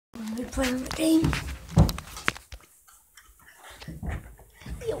We're playing the game.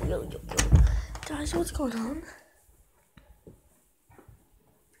 Yo. Guys, what's going on?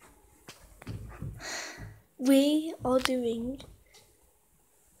 We are doing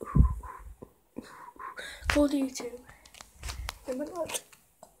Call of Duty. Oh my god.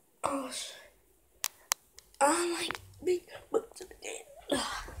 Gosh. I like big books of the game.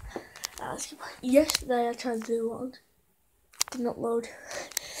 Yesterday I tried to do one. Did not load.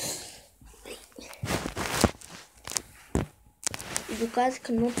 If you guys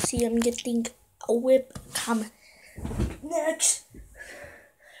cannot see, I'm getting a webcam next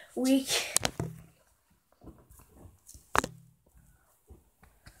week.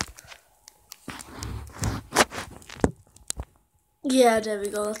 Yeah, there we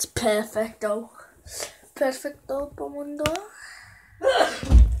go. That's perfecto. Perfecto, Pomundo.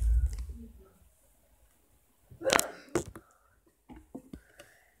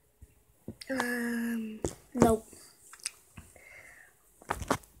 No.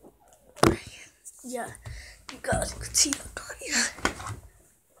 Yeah, you guys could see that, can't you?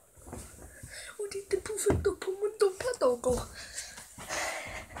 What is the perfecto, Pomundo, Patogo?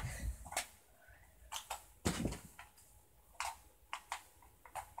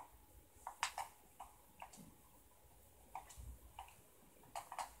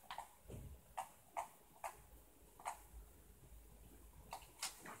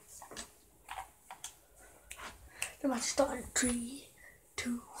 The match started. 3,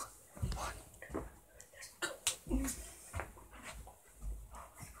 2, 1. Let's go.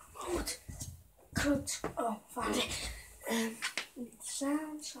 What? Crunch. Oh, found it.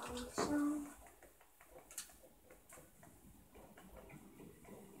 Sound.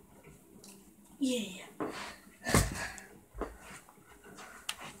 Yeah.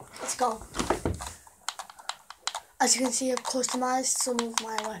 Let's go. As you can see, I've customized some of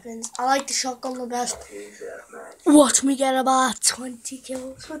my weapons. I like the shotgun the best. Watch me get about 20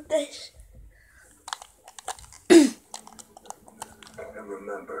 kills with this. And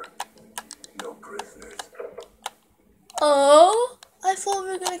remember, no prisoners. Oh, I thought we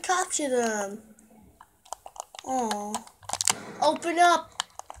were going to capture them. Oh, open up.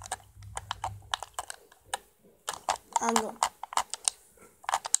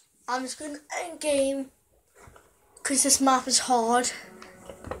 I'm just going to end game. Because this map is hard.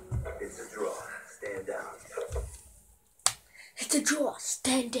 It's a draw. Stand down. It's a draw.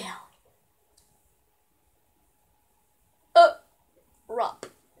 Stand down. Rob.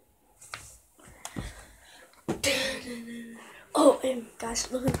 Oh, guys,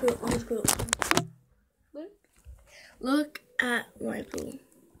 look at the pool. Look at my pool.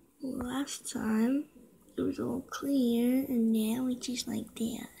 Last time it was all clear, and now it's just like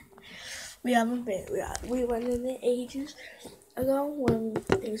that. We haven't been. We went in it ages ago when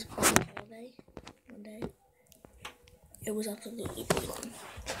it was on holiday. One day, it was absolutely fun.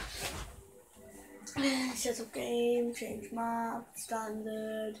 Set up game, change map,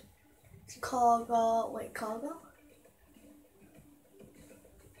 standard, cargo. Wait, cargo.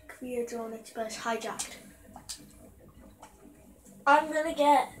 Clear drone express hijacked. I'm gonna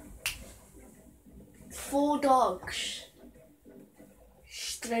get 4 dogs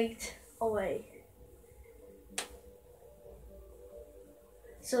straight away.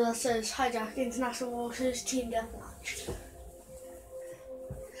 So that says hijack international waters team deathmatch.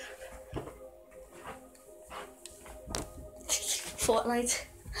 Fortnite.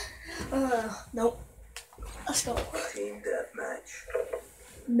 Nope. Let's go. Team deathmatch.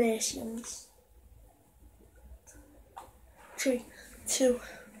 Mercians. 3, 2,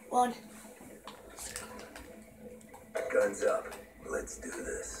 1. Guns up. Let's do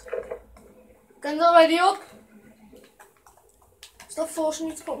this. Guns already up. Stop forcing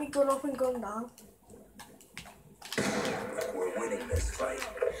me to put my gun up and gun down. We're winning this fight.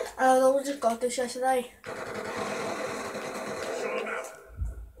 I know we just got this yesterday.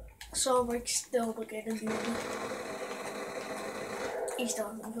 So I'm like still beginning to use it. He's still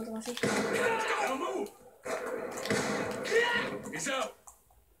on the message. He's out.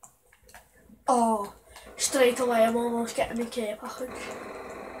 Oh, straight away I'm almost getting my care package.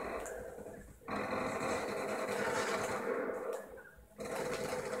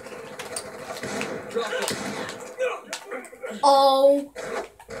 Oh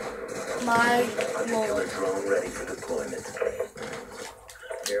my lord. Drone ready for deployment.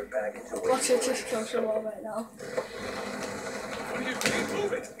 Care package away. Watch it just kill someone right now.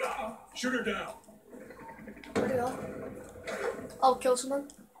 Move it. Shoot her down. Where'd he go? Oh, kill someone.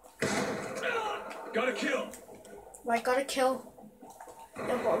 Got a kill. Right, got a kill.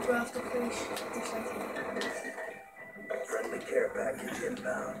 Yeah, but we're after finish this right here. Friendly Care package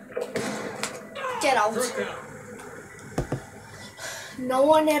inbound. Get out. No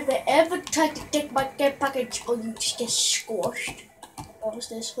one ever tried to take my care package or you just get squashed. What was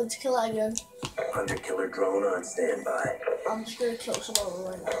this? Let's kill it again. Hunter-killer drone on standby. I'm just gonna kill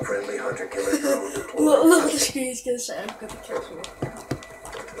someone right now. Friendly hunter-killer drone deployed. Look at the screen, it's gonna say I'm gonna kill someone.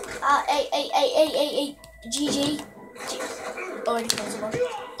 Hey, GG. Already killed someone.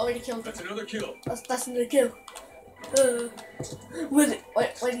 Already killed them. That's another kill. That's another kill. When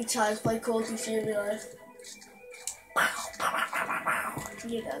he tries to play Call of Duty in real life.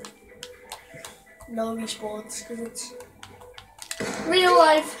 You know. No respawns, because it's real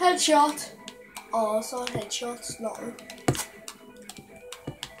life headshot. Oh, I saw headshots, nothing.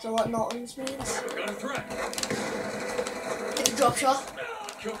 So what nothing means? Got a threat. It's a drop shot.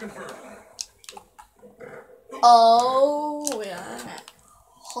 Kill confirmed. Oh, yeah.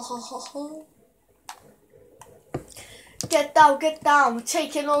 Get down. We're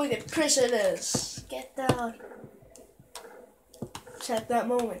taking all the prisoners. Get down. So at that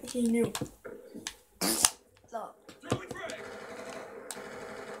moment, he knew. Stop.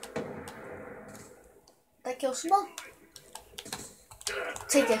 That kills someone.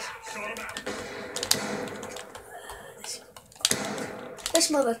 Take it. This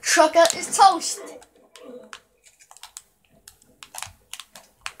mother trucker is toast.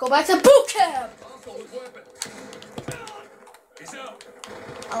 Go back to boot camp. He's out.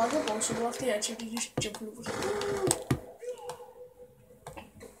 I like the boss who off the edge and you just jump over.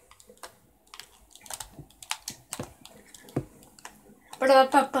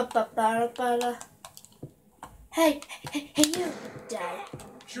 Hey, you, die.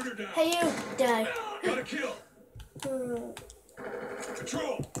 Shoot her down. Hey, you, die. Got a kill.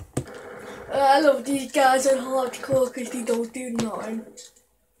 Control. I love these guys in hardcore because they don't do nothing.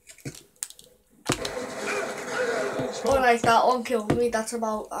 Alright, that one killed me. That's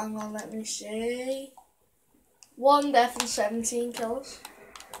about, hang on, let me see. 1 death and 17 kills.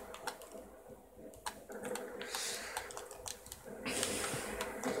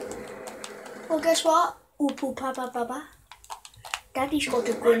 Well, guess what? Oop, oop, ba, ba, ba, ba. Daddy's got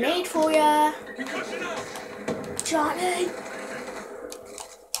a grenade for ya. Johnny!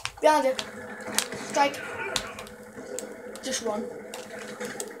 Behind you. Strike. Just run.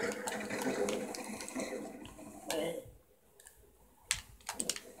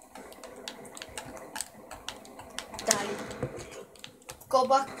 Die. Go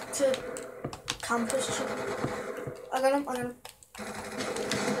back to campus. I got him.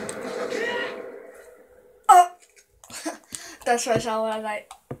 Oh! That's what I sound when I'm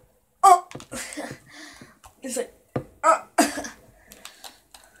like, oh! It's like, oh!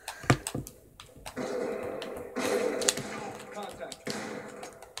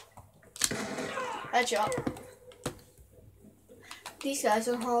 Headshot. These guys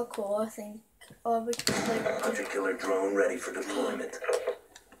are hardcore, I think. Or we can like Hunter-killer drone ready for deployment.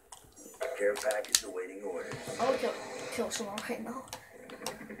 Care package awaiting orders. I'll kill someone right now.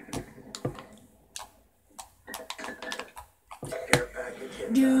 Care package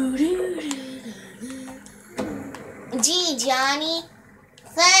Gee, Johnny.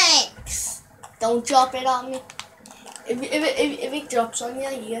 Thanks. Don't drop it on me. If it drops on you,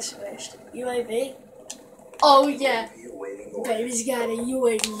 you get smashed. UAV. Oh yeah. Baby's got a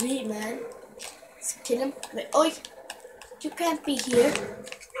UAV, man. Let's kill him. Wait, oi. You can't be here.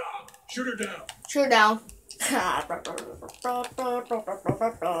 Shoot her down. Shoot her down.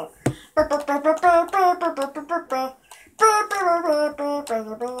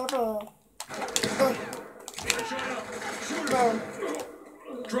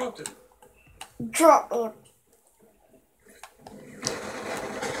 Dropped it. Drop it.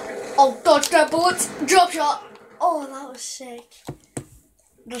 Oh, dodge that bullet. Drop shot. Oh, that was sick.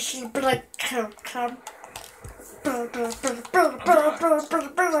 This is like cam.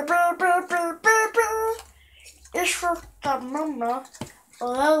 It's for the mama.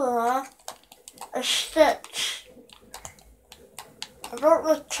 Lola. A stitch. I don't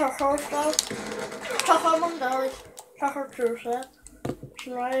like Tucker stuff. Tucker Monday. Tucker Tuesday.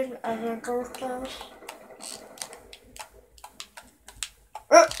 Tonight and a Thursday.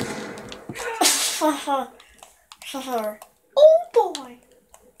 Oh boy!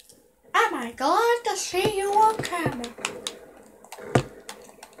 Am I glad to see you on camera?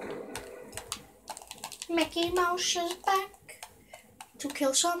 Mickey Mouse is back to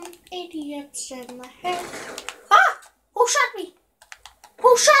kill some idiots in the head. Ah! Who shot me?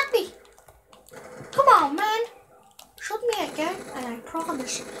 Who shot me? Come on, man! Shoot me again, and I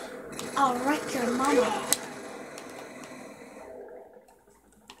promise I'll wreck your mama.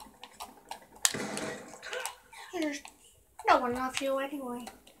 There's no one love you anyway.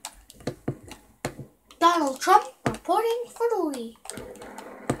 Donald Trump reporting for duty.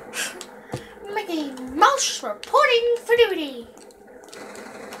 Mickey Mouse reporting for duty.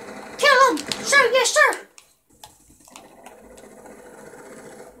 Kill him! Sir, yes sir!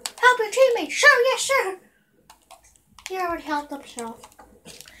 Help your teammate! Sir, yes sir! He already helped himself.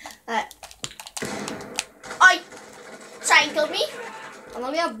 I try and kill me. I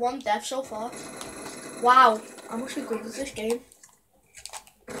only have one death so far. Wow, I must be good at this game.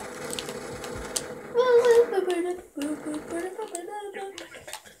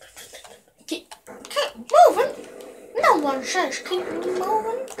 Keep moving. No one says keep moving.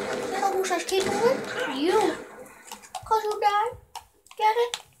 You know who says keep moving? You. Cause you died. Get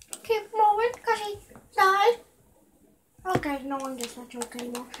it? Keep moving cause he died. Okay, no one gets that joke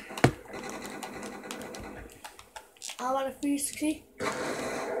anymore. I want a 360.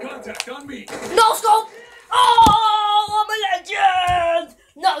 Contact on me. No scope! Oh, I'm a legend!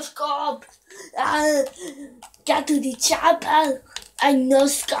 No scope! Got to the chopper. I no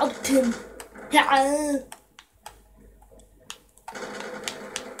scoped him.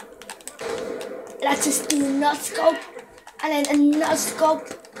 Let's just do a no scope, and then a no scope,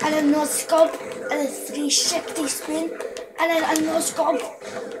 and a no scope, and a 360 spin, and then a no scope.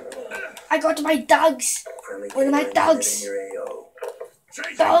 I got my dogs. One of my dogs.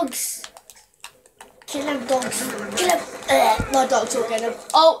 Dogs. Kill them dogs. Kill them. My dogs will get him.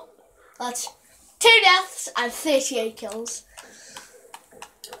 Oh, that's 2 deaths and 38 kills.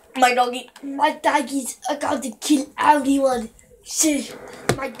 My doggies are going to kill everyone. See,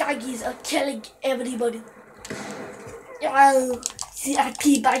 my doggies are killing everybody. Oh, see, I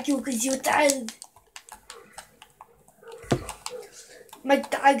keep back you because you're dead. My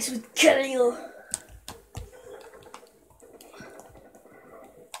dogs would kill you.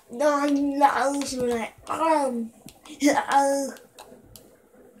 No, my arm.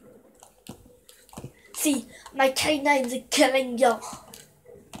 See, my canines are killing you.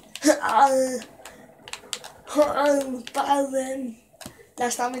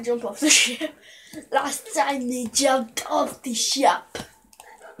 Last time they jumped off the ship. Last time they jumped off the ship.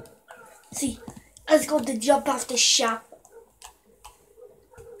 See, let's go to jump off the ship.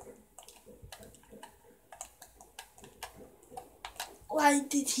 Why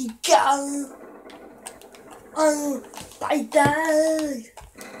did he go? Oh, my dad.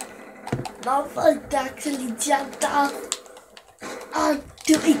 My dad actually jumped off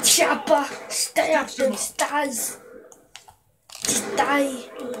onto a chopper. Stay up them stairs. Just die.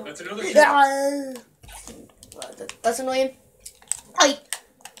 That's another kill. That's annoying. Hey,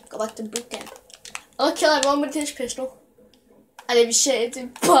 go back to boot camp. I'll kill everyone with this pistol. And if you say it's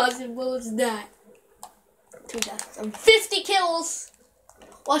impossible, it's not. 2 deaths and 50 kills.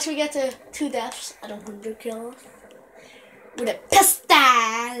 Once we get to 2 deaths and 100 kills with a pistol.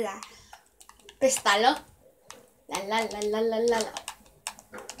 Pistolo. La la la la la la la.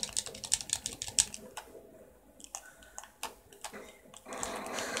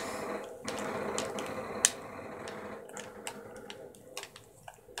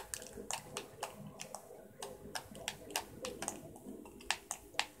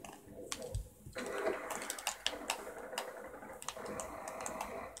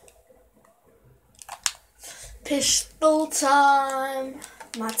 Pistol time.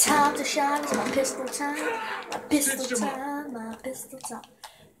 My time to shine is my pistol time. My pistol time. My pistol time.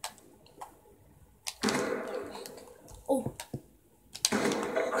 Oh.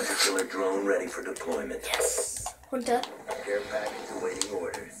 Hunter killer drone ready for deployment. Yes. Hunter. Care package awaiting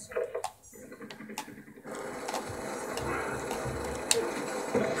orders.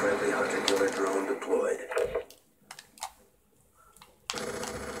 Friendly hunter killer drone deployed.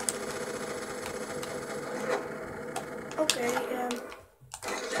 Okay,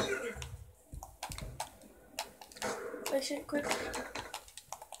 push it quick.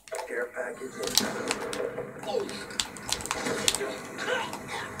 Care package in.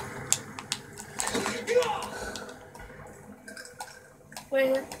 Where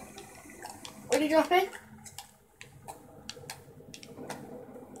is it? Where did you drop it?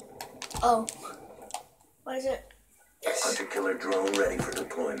 Oh. What is it? Hunter killer drone ready for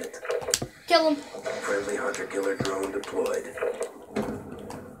deployment. Kill him. Friendly hunter killer drone deployed.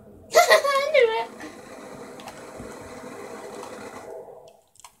 I knew it.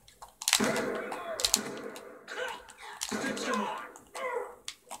 Stitch him up.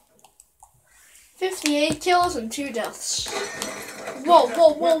 58 kills and 2 deaths. Whoa,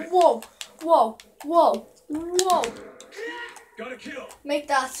 whoa, whoa, whoa, whoa, whoa, whoa. Got a kill. Make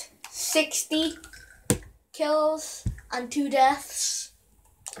that 60 kills and 2 deaths.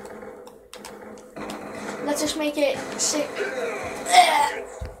 Let's just make it 6.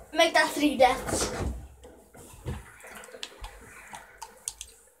 Make that 3 deaths.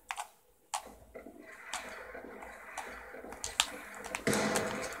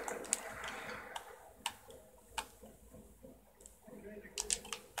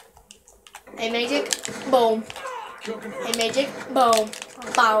 Hey magic, boom. Hey magic, boom,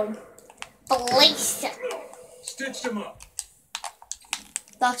 boom. Place. Stitched him up.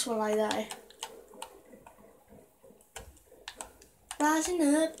 That's when I die. Rising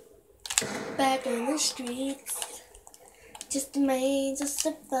up, back in the streets, just a means to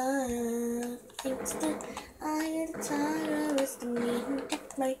survive. Thinks that I am tired of the meaning to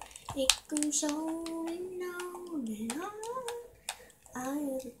make it goes on and on and on. I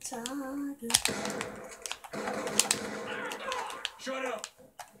am tired. Shut up.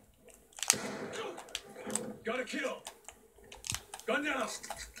 Gotta kill. Gun down.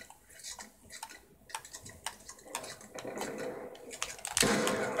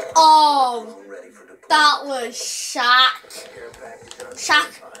 Oh, Ready for deployment. that was Shaq. Care package on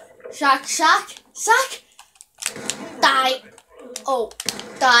Shaq. standby. Shaq. Die. Oh,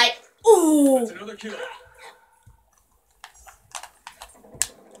 die. Ooh. That's another kill.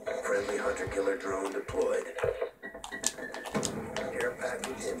 Friendly hunter-killer drone deployed. Care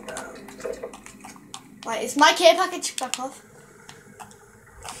package inbound. Right, is my care package back off?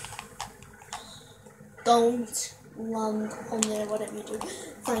 Don't land on there, whatever you do.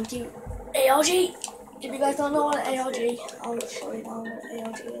 Thank you. ARG! If you guys don't know what an ARG, I'll show you now what an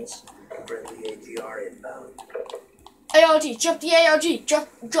ARG is. Friendly ATR inbound. ARG, drop the ARG, drop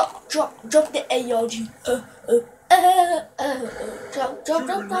the ARG. Drop the ARG.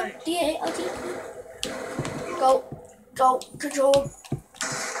 Go, control.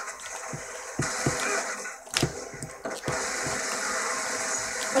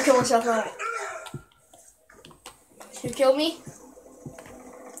 I kill myself now. Who killed me?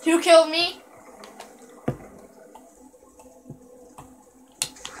 Who killed me?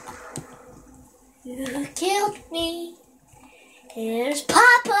 You killed me. Here's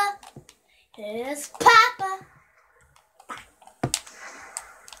Papa. Here's Papa.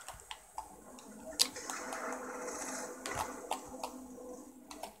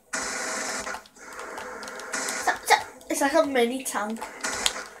 It's like a mini tank.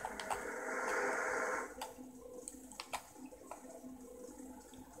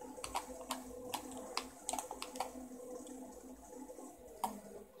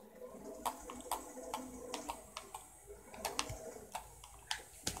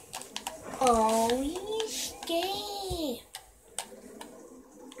 Oh, he's scared.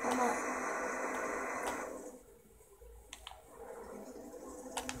 Come on.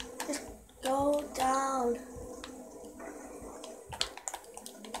 Just go down.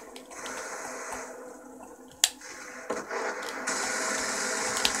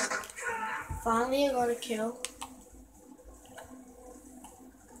 Finally, I got a kill.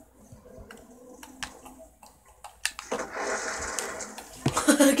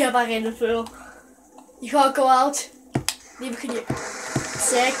 Get back in the pool. You can't go out. Neither can you.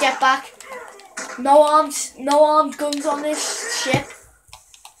 Say, get back. No armed guns on this ship.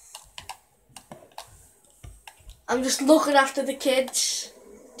 I'm just looking after the kids,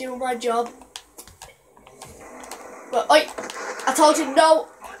 doing my job. But oi, I told you no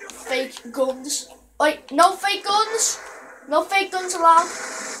fake guns. Oi, no fake guns. No fake guns allowed.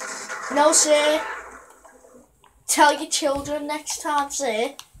 No sir. Tell your children next time,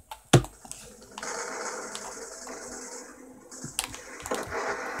 sir.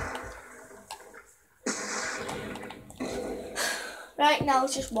 Right now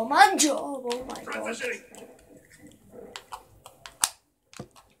it's just one man job. Oh my god.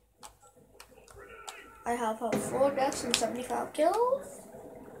 I have had 4 deaths and 75 kills.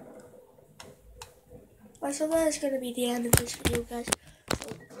 Right, so that is going to be the end of this video, guys.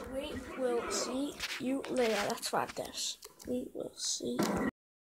 So we will see you later. That's 5 deaths. We will see you.